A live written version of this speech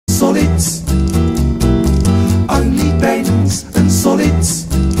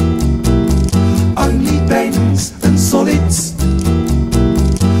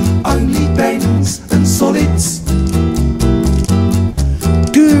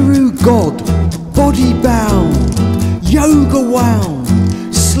God, body bound, yoga wound,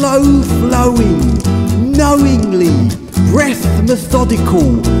 slow flowing, knowingly, breath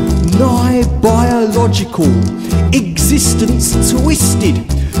methodical, nigh biological, existence twisted,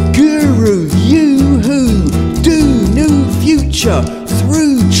 guru, you who, do new future,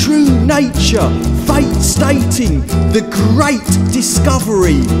 through true nature, fate stating the great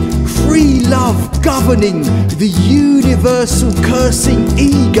discovery, free love governing the universal cursing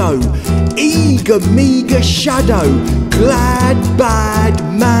ego, eager meager shadow, glad, bad,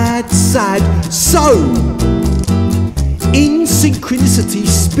 mad, sad, so in synchronicity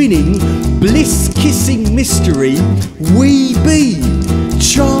spinning, bliss kissing mystery, we be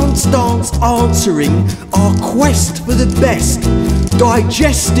chance dance answering our quest for the best,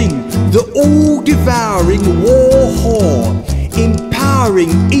 digesting the all-devouring war whore, empowering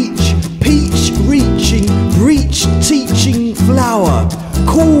each peach reaching, breach teaching flower,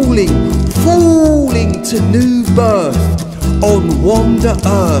 calling, falling to new birth on wander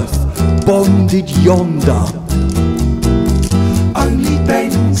earth, bonded yonder.